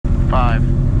5,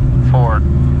 4,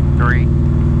 3,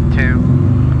 2,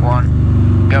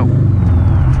 1, go.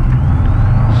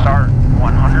 Start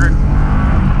 100.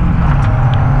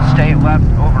 Stay left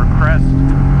over crest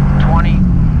 20.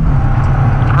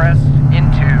 Crest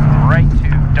into right 2,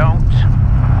 don't.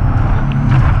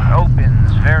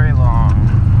 Opens very long.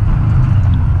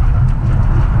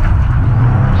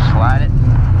 Slide it.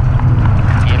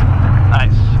 Yep,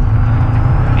 nice.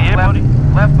 Yeah, left, buddy.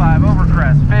 Left 5 over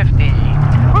crest 50.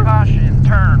 Woo. Caution,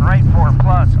 turn right 4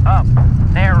 plus up,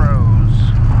 narrows.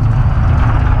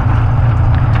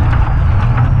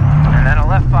 And then a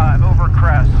left 5 over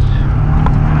crest.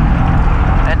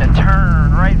 And a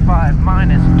turn right 5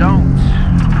 minus, don't.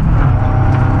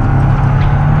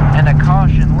 And a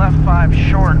caution, left 5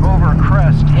 short over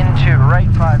crest into right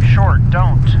 5 short,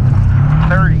 don't.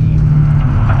 30.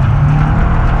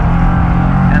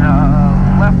 And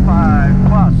a left 5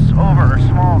 plus over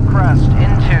small crest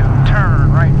into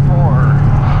turn right 4.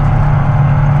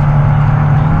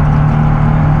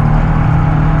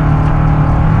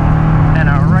 And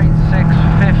a right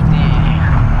 650.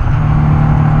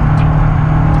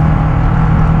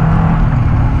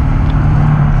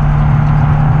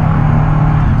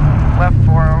 Left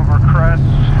 4 over crest,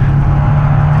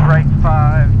 right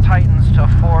 5, tightens to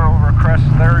 4 over crest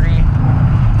 30,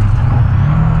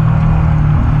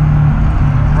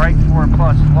 right 4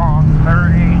 plus long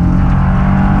 30,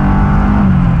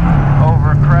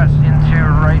 over crest into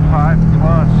right 5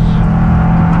 plus,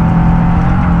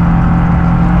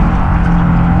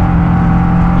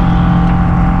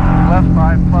 left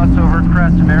 5 plus over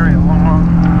crest very long,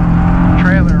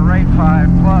 trailer right 5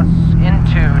 plus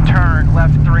into turn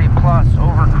left 3 plus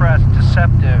over crest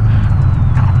deceptive,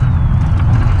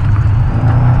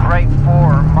 right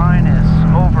 4 minus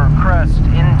over crest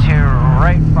into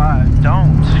right 5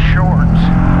 don't short,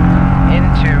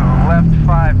 into left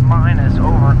 5 minus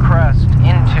over crest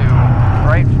into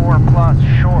right 4 plus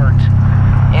short,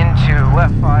 into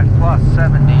left 5